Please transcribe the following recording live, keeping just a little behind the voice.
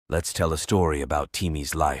Let's tell a story about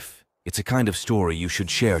Timy's life. It's a kind of story you should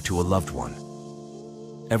share to a loved one.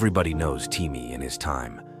 Everybody knows Timy in his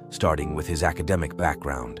time, starting with his academic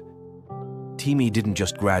background. Timy didn't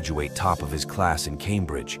just graduate top of his class in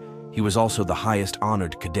Cambridge, he was also the highest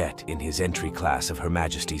honored cadet in his entry class of Her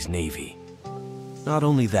Majesty's Navy. Not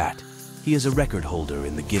only that, he is a record holder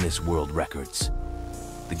in the Guinness World Records.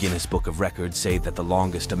 The Guinness Book of Records say that the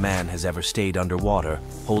longest a man has ever stayed underwater,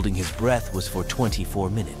 holding his breath, was for 24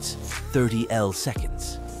 minutes, 30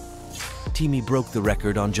 seconds. Timy broke the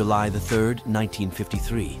record on July the 3rd,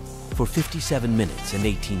 1953, for 57 minutes and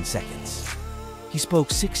 18 seconds. He spoke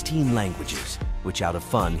 16 languages, which out of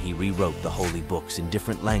fun he rewrote the holy books in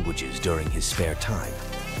different languages during his spare time.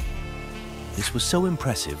 This was so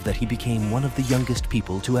impressive that he became one of the youngest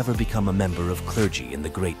people to ever become a member of clergy in the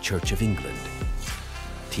great Church of England.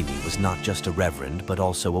 Timy was not just a reverend, but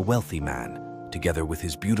also a wealthy man. Together with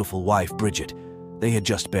his beautiful wife, Bridget, they had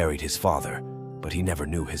just buried his father, but he never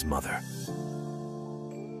knew his mother.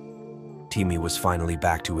 Timy was finally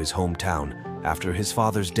back to his hometown after his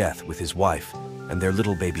father's death with his wife and their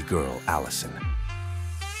little baby girl, Allison.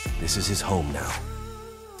 This is his home now.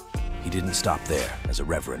 He didn't stop there as a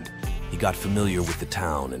reverend. He got familiar with the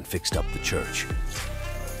town and fixed up the church.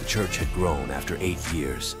 The church had grown after 8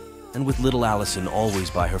 years, and with little Allison always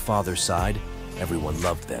by her father's side, everyone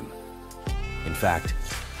loved them. In fact,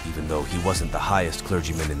 even though he wasn't the highest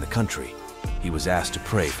clergyman in the country, he was asked to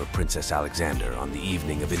pray for Princess Alexander on the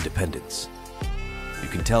evening of independence. You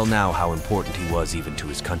can tell now how important he was even to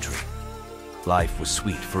his country. Life was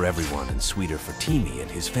sweet for everyone and sweeter for Timy and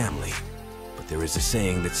his family. But there is a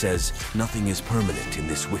saying that says, nothing is permanent in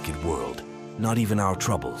this wicked world, not even our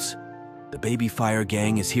troubles. The Baby Fire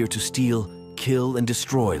gang is here to steal, kill, and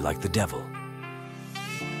destroy like the devil.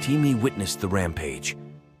 Timy witnessed the rampage,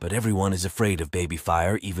 but everyone is afraid of Baby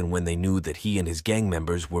Fire even when they knew that he and his gang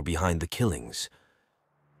members were behind the killings.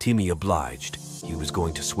 Timy obliged. He was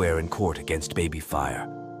going to swear in court against Baby Fire.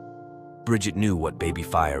 Bridget knew what Baby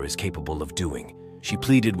Fire is capable of doing. She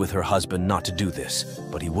pleaded with her husband not to do this,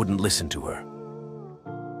 but he wouldn't listen to her.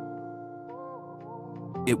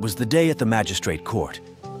 It was the day at the magistrate court.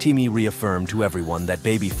 Timy reaffirmed to everyone that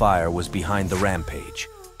Baby Fire was behind the rampage.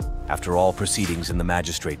 After all proceedings in the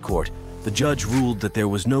magistrate court, the judge ruled that there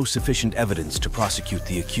was no sufficient evidence to prosecute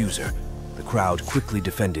the accuser. The crowd quickly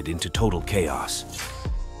descended into total chaos.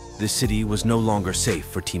 This city was no longer safe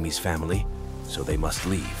for Timy's family, so they must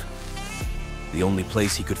leave. The only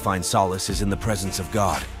place he could find solace is in the presence of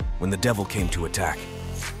God, when the devil came to attack.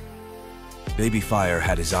 Baby Fire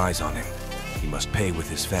had his eyes on him. He must pay with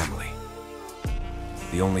his family.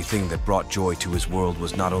 The only thing that brought joy to his world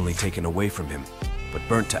was not only taken away from him, but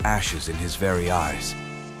burnt to ashes in his very eyes.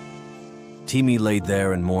 Timy laid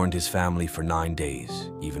there and mourned his family for 9 days,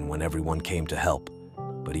 even when everyone came to help.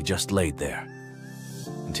 But he just laid there.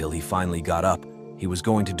 Until he finally got up, he was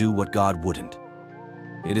going to do what God wouldn't.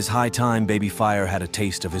 It is high time Baby Fire had a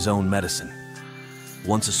taste of his own medicine.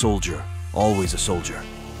 Once a soldier, always a soldier.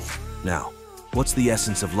 Now, what's the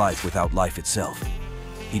essence of life without life itself?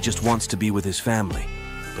 He just wants to be with his family,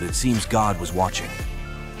 but it seems God was watching.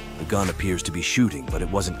 The gun appears to be shooting, but it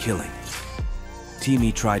wasn't killing.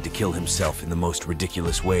 Timy tried to kill himself in the most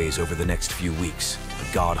ridiculous ways over the next few weeks,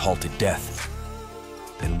 but God halted death.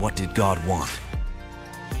 Then what did God want?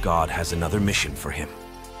 God has another mission for him.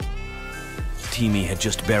 Timy had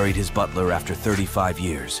just buried his butler after 35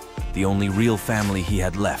 years, the only real family he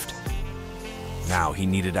had left. Now he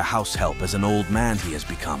needed a house help as an old man he has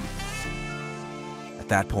become. At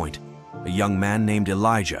that point, a young man named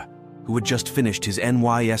Elijah, who had just finished his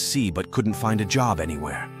NYSC but couldn't find a job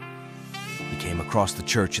anywhere. He came across the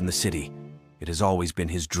church in the city. It has always been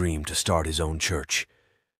his dream to start his own church.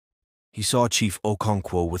 He saw Chief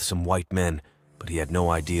Okonkwo with some white men, but he had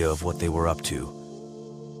no idea of what they were up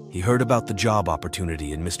to. He heard about the job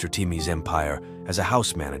opportunity in Mr. Timy's empire as a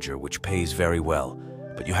house manager, which pays very well,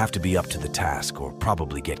 but you have to be up to the task or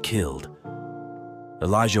probably get killed.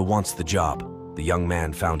 Elijah wants the job. The young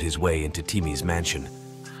man found his way into Timy's mansion,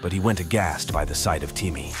 but he went aghast by the sight of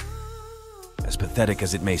Timy. As pathetic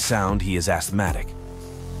as it may sound, he is asthmatic.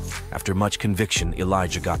 After much conviction,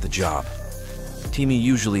 Elijah got the job. Timy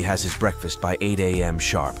usually has his breakfast by 8 a.m.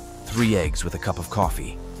 sharp, 3 eggs with a cup of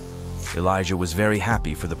coffee. Elijah was very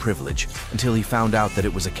happy for the privilege until he found out that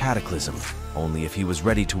it was a cataclysm. Only if he was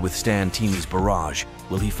ready to withstand Timy's barrage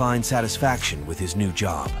will he find satisfaction with his new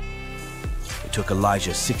job. It took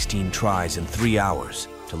Elijah 16 tries and 3 hours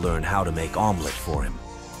to learn how to make omelet for him.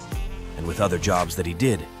 And with other jobs that he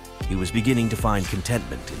did, he was beginning to find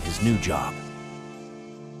contentment in his new job.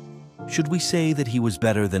 Should we say that he was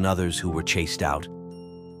better than others who were chased out?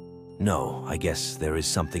 no, I guess there is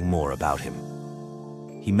something more about him.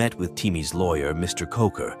 He met with Timi's lawyer, Mr.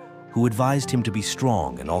 Coker, who advised him to be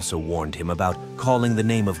strong and also warned him about calling the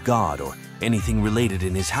name of God or anything related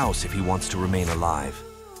in his house if he wants to remain alive.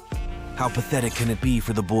 How pathetic can it be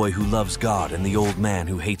for the boy who loves God and the old man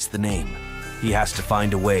who hates the name? He has to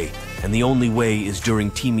find a way, and the only way is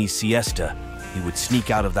during Timi's siesta. He would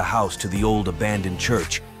sneak out of the house to the old abandoned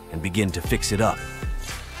church and begin to fix it up.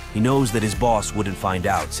 He knows that his boss wouldn't find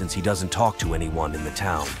out since he doesn't talk to anyone in the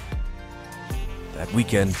town. That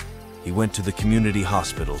weekend, he went to the community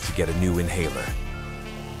hospital to get a new inhaler.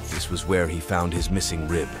 This was where he found his missing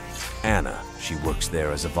rib. Anna, she works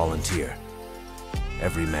there as a volunteer.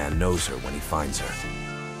 Every man knows her when he finds her.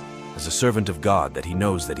 As a servant of God that he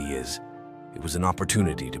knows that he is, it was an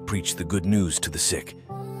opportunity to preach the good news to the sick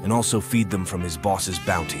and also feed them from his boss's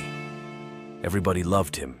bounty. Everybody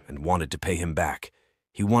loved him and wanted to pay him back.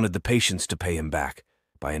 He wanted the patients to pay him back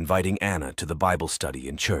by inviting Anna to the Bible study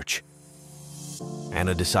in church.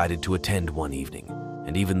 Anna decided to attend one evening,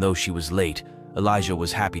 and even though she was late, Elijah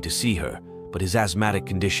was happy to see her, but his asthmatic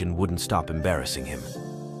condition wouldn't stop embarrassing him.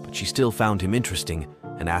 But she still found him interesting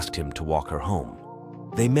and asked him to walk her home.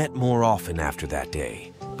 They met more often after that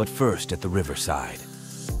day, but first at the riverside.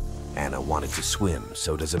 Anna wanted to swim,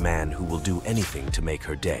 so does a man who will do anything to make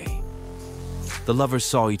her day. The lovers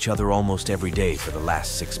saw each other almost every day for the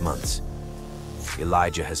last 6 months.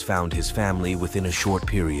 Elijah has found his family within a short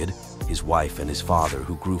period, his wife and his father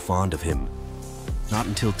who grew fond of him. Not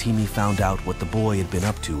until Timi found out what the boy had been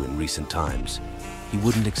up to in recent times. He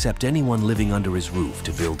wouldn't accept anyone living under his roof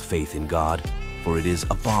to build faith in God, for it is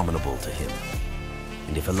abominable to him.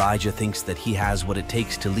 And if Elijah thinks that he has what it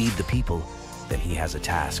takes to lead the people, then he has a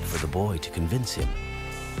task for the boy to convince him.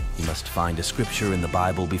 He must find a scripture in the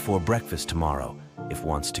Bible before breakfast tomorrow if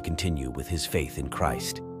wants to continue with his faith in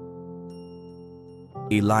Christ.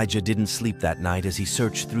 Elijah didn't sleep that night as he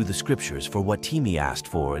searched through the scriptures for what Timi asked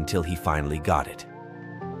for until he finally got it.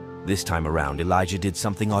 This time around, Elijah did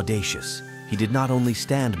something audacious. He did not only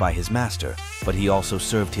stand by his master, but he also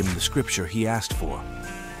served him the scripture he asked for.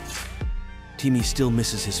 Timi still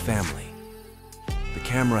misses his family. The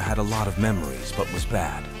camera had a lot of memories, but was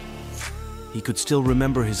bad. He could still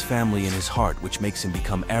remember his family in his heart, which makes him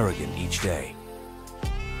become arrogant each day.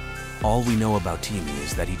 All we know about Timi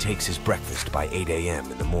is that he takes his breakfast by 8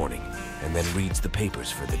 a.m. in the morning and then reads the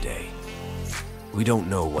papers for the day. We don't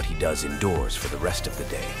know what he does indoors for the rest of the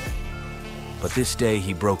day. But this day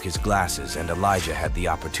he broke his glasses and Elijah had the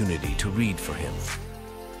opportunity to read for him.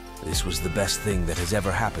 This was the best thing that has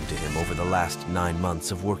ever happened to him over the last 9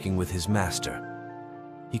 months of working with his master.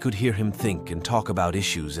 He could hear him think and talk about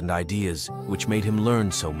issues and ideas, which made him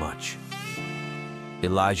learn so much.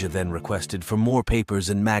 Elijah then requested for more papers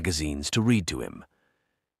and magazines to read to him.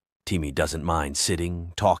 Timi doesn't mind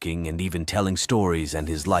sitting, talking, and even telling stories and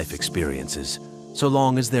his life experiences, so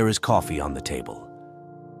long as there is coffee on the table.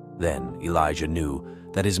 Then Elijah knew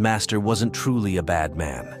that his master wasn't truly a bad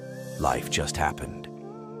man. Life just happened.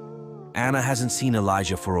 Anna hasn't seen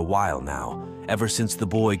Elijah for a while now, ever since the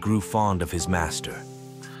boy grew fond of his master.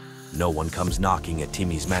 No one comes knocking at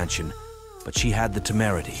Timi's mansion, but she had the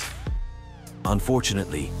temerity.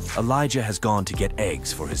 Unfortunately, Elijah has gone to get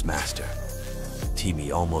eggs for his master.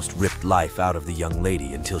 Timi almost ripped life out of the young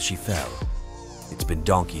lady until she fell. It's been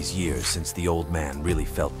donkey's years since the old man really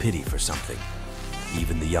felt pity for something.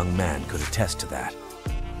 Even the young man could attest to that.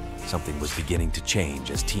 Something was beginning to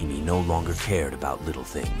change as Timi no longer cared about little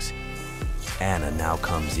things. Anna now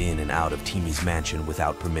comes in and out of Timi's mansion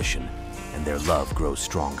without permission, and their love grows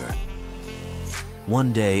stronger.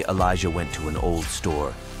 One day, Elijah went to an old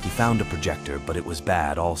store. He found a projector, but it was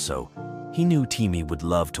bad also. He knew Timi would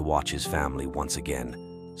love to watch his family once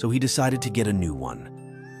again, so he decided to get a new one.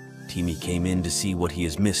 Timi came in to see what he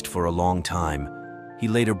has missed for a long time. He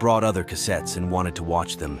later brought other cassettes and wanted to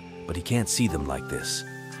watch them, but he can't see them like this.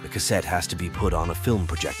 The cassette has to be put on a film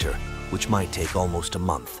projector, which might take almost a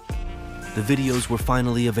month. The videos were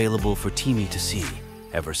finally available for Timi to see.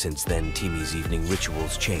 Ever since then, Timi's evening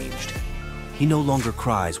rituals changed. He no longer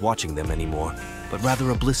cries watching them anymore, but rather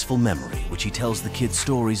a blissful memory which he tells the kids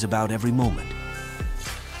stories about every moment.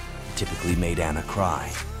 It typically made Anna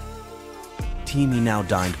cry. Timi now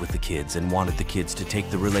dined with the kids and wanted the kids to take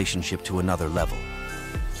the relationship to another level.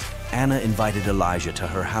 Anna invited Elijah to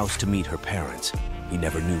her house to meet her parents. He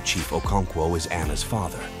never knew Chief Okonkwo as Anna's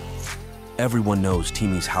father. Everyone knows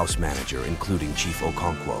Timi's house manager, including Chief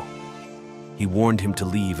Okonkwo. He warned him to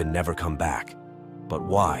leave and never come back. But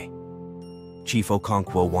why? Chief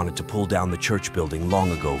Okonkwo wanted to pull down the church building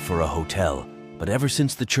long ago for a hotel, but ever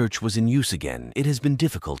since the church was in use again, it has been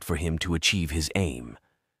difficult for him to achieve his aim.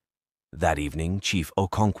 That evening, Chief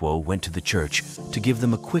Okonkwo went to the church to give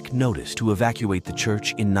them a quick notice to evacuate the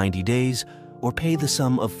church in 90 days or pay the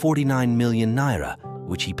sum of 49 million naira,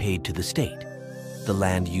 which he paid to the state, the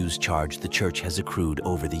land use charge the church has accrued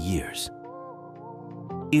over the years.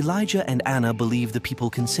 Elijah and Anna believe the people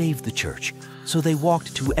can save the church, so they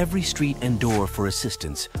walked to every street and door for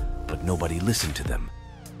assistance, but nobody listened to them.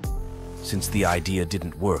 Since the idea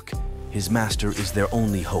didn't work, his master is their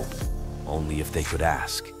only hope, only if they could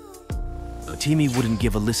ask. Timi wouldn't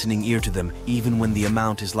give a listening ear to them even when the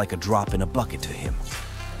amount is like a drop in a bucket to him.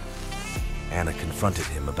 Anna confronted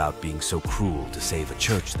him about being so cruel to save a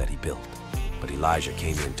church that he built, but Elijah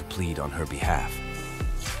came in to plead on her behalf.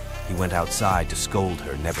 He went outside to scold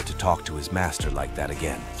her never to talk to his master like that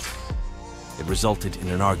again. It resulted in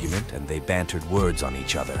an argument and they bantered words on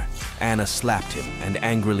each other. Anna slapped him and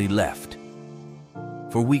angrily left.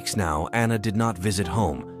 For weeks now, Anna did not visit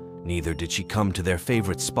home, neither did she come to their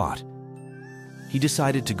favorite spot. He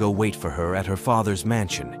decided to go wait for her at her father's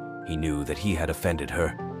mansion. He knew that he had offended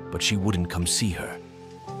her, but she wouldn't come see her.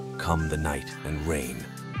 Come the night and rain,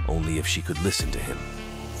 only if she could listen to him.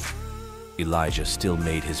 Elijah still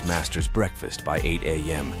made his master's breakfast by 8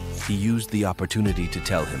 a.m. He used the opportunity to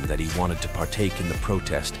tell him that he wanted to partake in the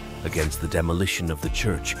protest against the demolition of the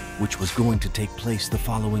church, which was going to take place the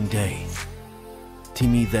following day.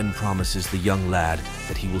 Timi then promises the young lad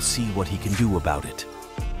that he will see what he can do about it.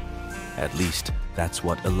 At least, that's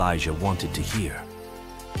what Elijah wanted to hear.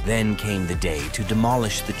 Then came the day to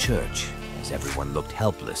demolish the church, as everyone looked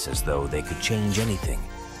helpless as though they could change anything.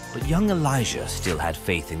 But young Elijah still had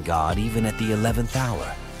faith in God even at the 11th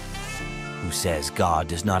hour. Who says God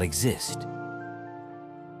does not exist?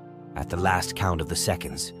 At the last count of the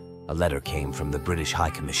seconds, a letter came from the British High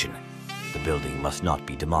Commission. The building must not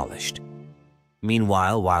be demolished.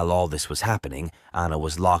 Meanwhile, while all this was happening, Anna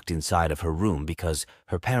was locked inside of her room because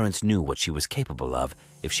her parents knew what she was capable of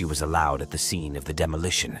if she was allowed at the scene of the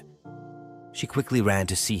demolition. She quickly ran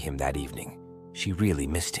to see him that evening. She really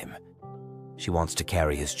missed him. She wants to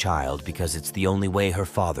carry his child because it's the only way her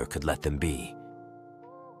father could let them be.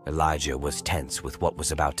 Elijah was tense with what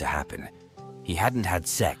was about to happen. He hadn't had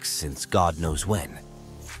sex since God knows when.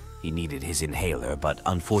 He needed his inhaler, but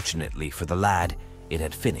unfortunately for the lad, it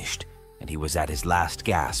had finished, and he was at his last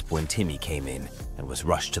gasp when Timi came in and was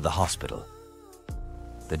rushed to the hospital.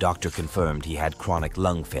 The doctor confirmed he had chronic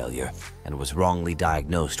lung failure and was wrongly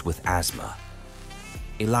diagnosed with asthma.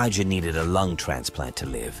 Elijah needed a lung transplant to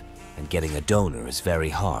live, and getting a donor is very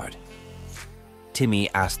hard. Timi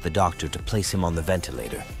asked the doctor to place him on the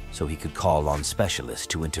ventilator so he could call on specialists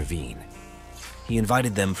to intervene. He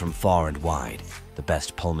invited them from far and wide, the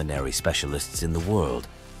best pulmonary specialists in the world,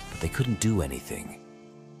 but they couldn't do anything.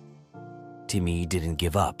 Timi didn't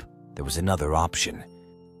give up. There was another option.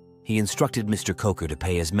 He instructed Mr. Coker to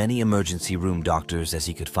pay as many emergency room doctors as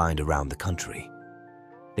he could find around the country.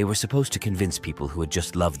 They were supposed to convince people who had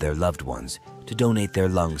just loved their loved ones to donate their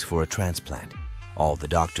lungs for a transplant. All the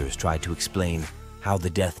doctors tried to explain how the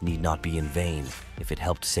death need not be in vain if it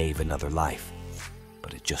helped save another life,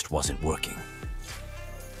 but it just wasn't working.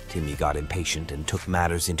 Timi got impatient and took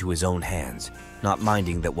matters into his own hands, not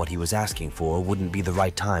minding that what he was asking for wouldn't be the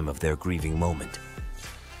right time of their grieving moment.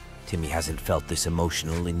 Timi hasn't felt this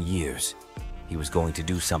emotional in years. He was going to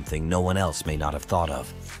do something no one else may not have thought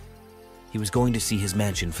of. He was going to see his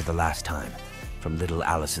mansion for the last time, from little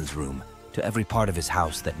Allison's room to every part of his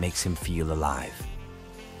house that makes him feel alive.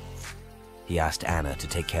 He asked Anna to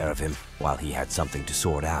take care of him while he had something to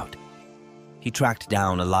sort out. He tracked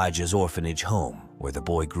down Elijah's orphanage home, where the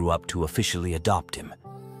boy grew up to officially adopt him.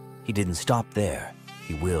 He didn't stop there.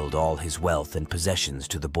 He willed all his wealth and possessions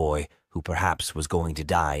to the boy, who perhaps was going to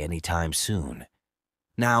die any time soon.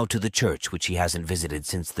 Now to the church which he hasn't visited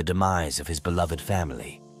since the demise of his beloved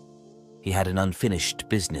family. He had an unfinished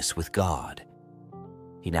business with God.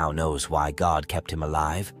 He now knows why God kept him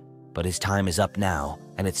alive, but his time is up now,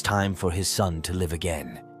 and it's time for his son to live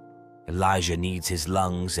again. Elijah needs his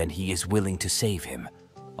lungs, and he is willing to save him.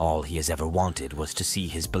 All he has ever wanted was to see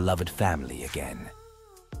his beloved family again.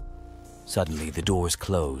 Suddenly the doors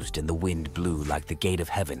closed, and the wind blew like the gate of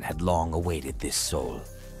heaven had long awaited this soul.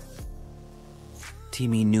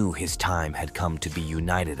 Timi knew his time had come to be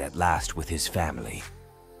united at last with his family.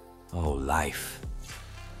 Oh, life.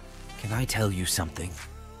 Can I tell you something?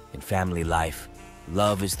 In family life,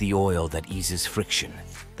 love is the oil that eases friction,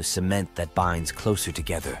 the cement that binds closer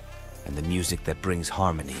together, and the music that brings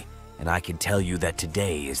harmony, and I can tell you that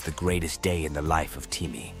today is the greatest day in the life of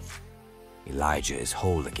Timi. Elijah is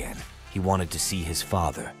whole again. He wanted to see his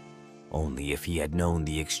father, only if he had known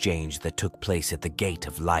the exchange that took place at the gate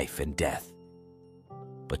of life and death.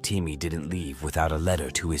 But Timmy didn't leave without a letter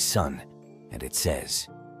to his son, and it says,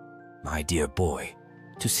 "My dear boy,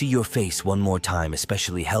 to see your face one more time,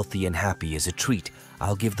 especially healthy and happy, is a treat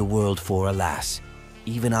I'll give the world for, alas.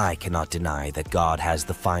 Even I cannot deny that God has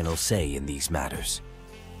the final say in these matters.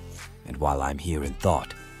 And while I'm here in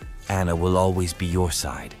thought, Anna will always be your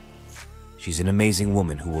side. She's an amazing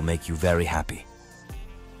woman who will make you very happy.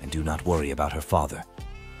 And do not worry about her father.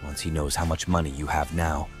 Once he knows how much money you have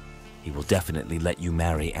now, he will definitely let you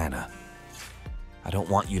marry Anna. I don't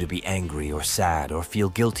want you to be angry or sad or feel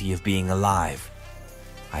guilty of being alive.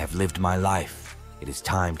 I have lived my life. It is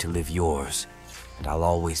time to live yours, and I'll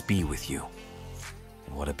always be with you.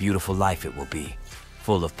 And what a beautiful life it will be,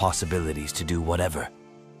 full of possibilities to do whatever,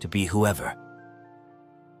 to be whoever."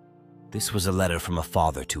 This was a letter from a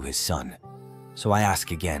father to his son. So I ask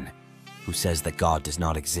again, who says that God does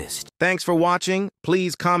not exist? Thanks for watching.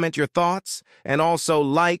 Please comment your thoughts and also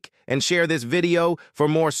like and share this video for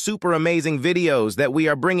more super amazing videos that we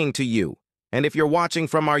are bringing to you. And if you're watching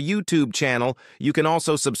from our YouTube channel, you can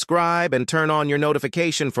also subscribe and turn on your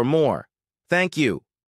notification for more. Thank you.